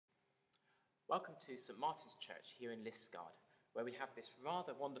Welcome to St Martin's Church here in Liskeard, where we have this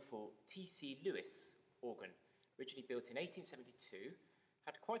rather wonderful T.C. Lewis organ, originally built in 1872,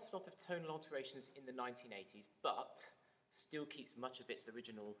 had quite a lot of tonal alterations in the 1980s, but still keeps much of its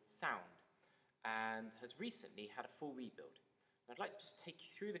original sound, and has recently had a full rebuild. I'd like to just take you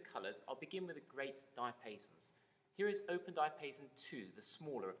through the colours. I'll begin with the great diapasons. Here is open diapason 2, the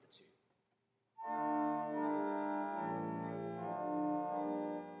smaller of the two.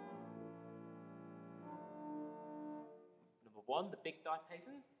 Number 1, the big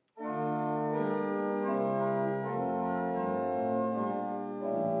diapason.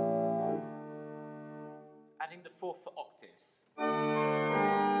 Adding the 4 for octaves.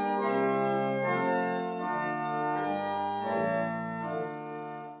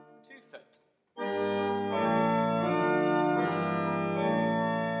 2 foot.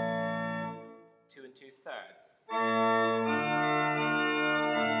 2 2/3.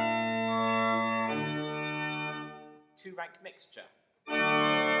 2 rank mixture.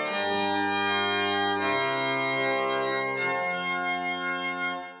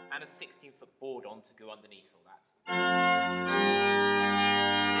 And a 16-foot board on to go underneath all that.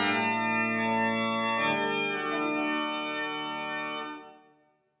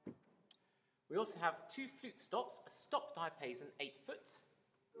 We also have 2 flute stops, a stop diapason 8 foot,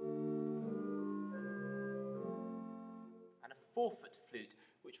 and a 4-foot flute,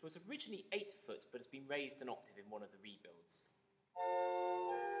 which was originally 8 foot but has been raised an octave in one of the rebuilds.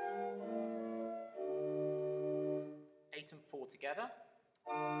 8 and 4 together.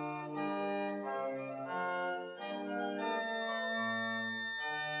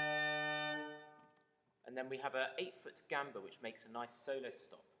 And then we have an 8-foot gamba, which makes a nice solo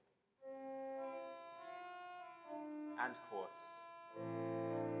stop. And chorus.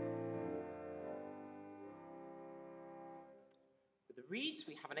 With the reeds,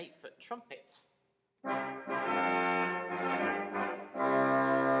 we have an 8-foot trumpet.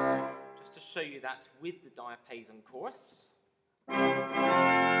 Just to show you that with the diapason chorus.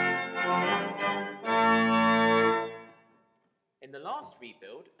 In the last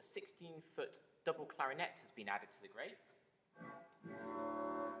rebuild, a 16-foot double clarinet has been added to the grate.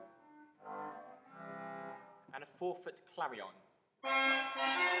 And a 4-foot clarion.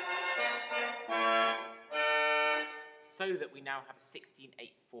 So that we now have a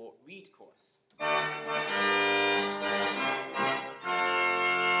 16/8/4 reed chorus.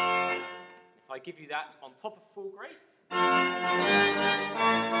 If I give you that on top of full grate,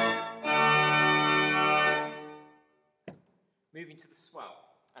 moving to the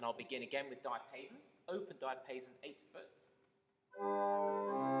swell, and I'll begin again with diapasons. Open diapason 8 foot.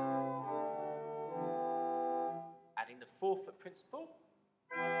 Adding the 4-foot principal.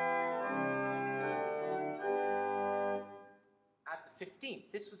 Add the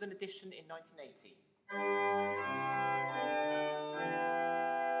 15th. This was an addition in 1980.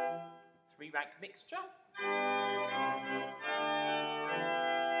 3-rank mixture.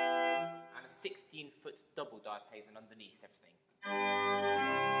 And a 16-foot double diapason underneath everything.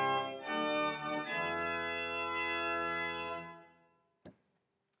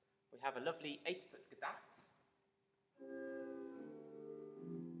 We have a lovely 8-foot gedacht.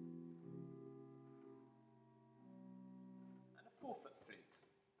 And a 4-foot flute.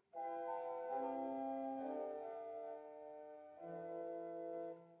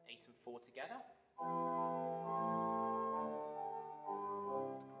 Eight and 4 together.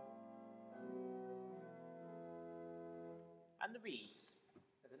 And the reeds.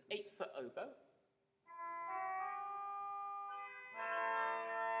 There's an 8-foot oboe.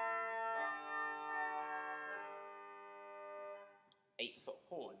 Eight-foot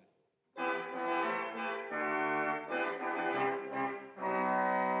horn.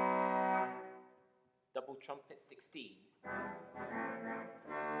 Double trumpet 16.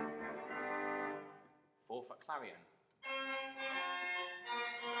 4-foot clarion.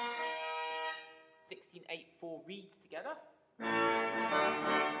 16/8/4 reeds together.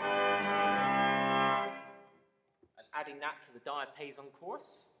 And adding that to the diapason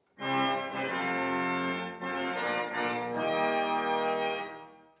chorus.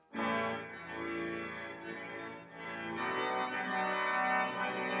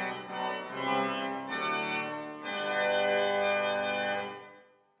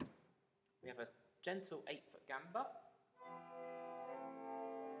 We have a gentle 8-foot gamba,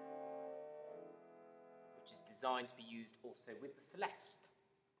 which is designed to be used also with the celeste.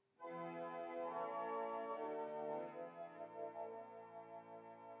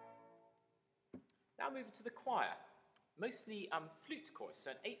 Now moving to the choir, mostly flute chorus,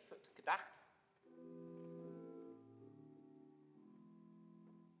 so an 8-foot gedacht,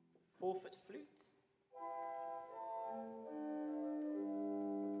 4-foot flute.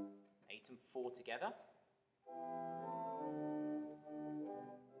 8 and 4 together.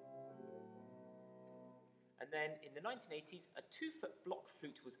 And then in the 1980s, a 2-foot block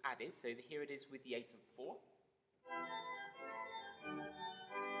flute was added, so here it is with the 8 and 4.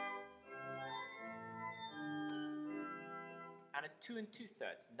 And a 2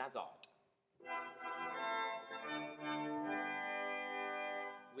 2/3 Nazard.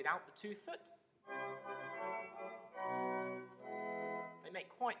 Without the 2-foot, they make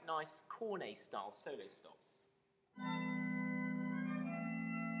quite nice cornet style solo stops.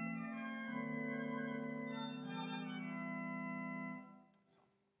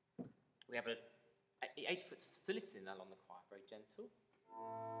 So, we have an 8-foot solicinal on the choir, very gentle.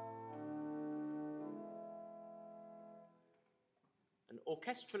 An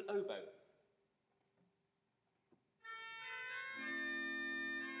orchestral oboe.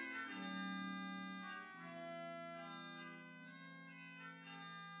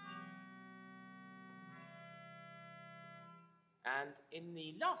 And in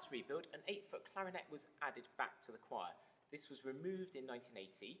the last rebuild, an 8-foot clarinet was added back to the choir. This was removed in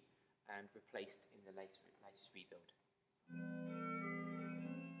 1980 and replaced in the latest rebuild.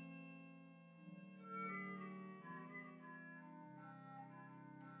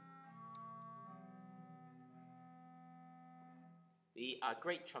 The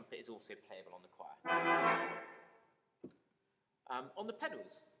great trumpet is also playable on the choir. On the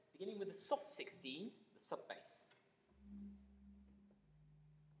pedals, beginning with the soft 16, the sub-bass.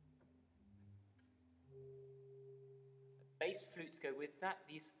 Bass flutes go with that.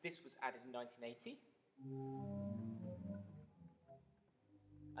 This was added in 1980.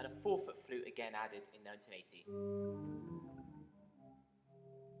 And a 4-foot flute again added in 1980.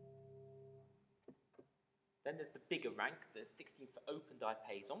 Then there's the bigger rank, the 16-foot open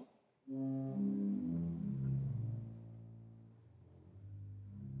diapason.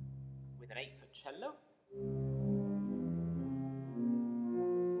 With an 8-foot cello.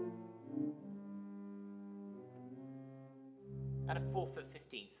 And a 4-foot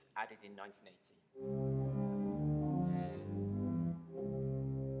 15th added in 1980.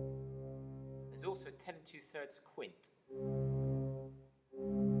 There's also a 10 2/3 quint. You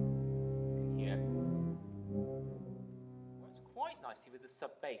can hear. Works quite nicely with the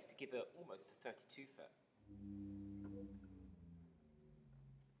sub-bass to give it almost a 32-foot.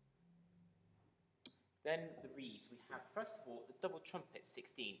 Then the reeds. We have, first of all, the double trumpet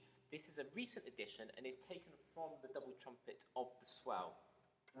 16. This is a recent addition and is taken from the double trumpet of the swell.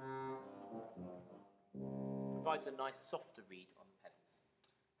 Provides a nice softer reed on the pedals.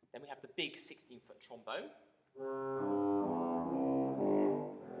 Then we have the big 16-foot trombone.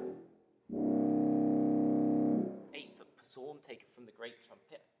 8-foot passon taken from the great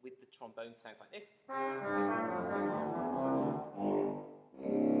trumpet with the trombone sounds like this.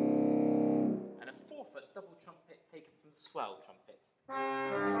 And a 4-foot double trumpet taken from the swell trumpet.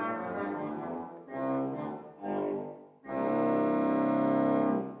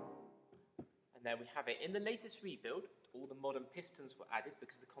 And there we have it. In the latest rebuild, all the modern pistons were added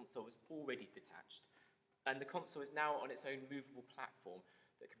because the console was already detached. And the console is now on its own movable platform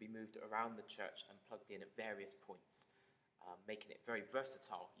that can be moved around the church and plugged in at various points, making it a very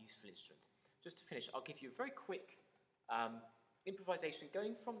versatile, useful instrument. Just to finish, I'll give you a very quick improvisation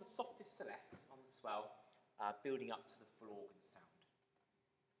going from the softest celeste on the swell, building up to the full organ sound.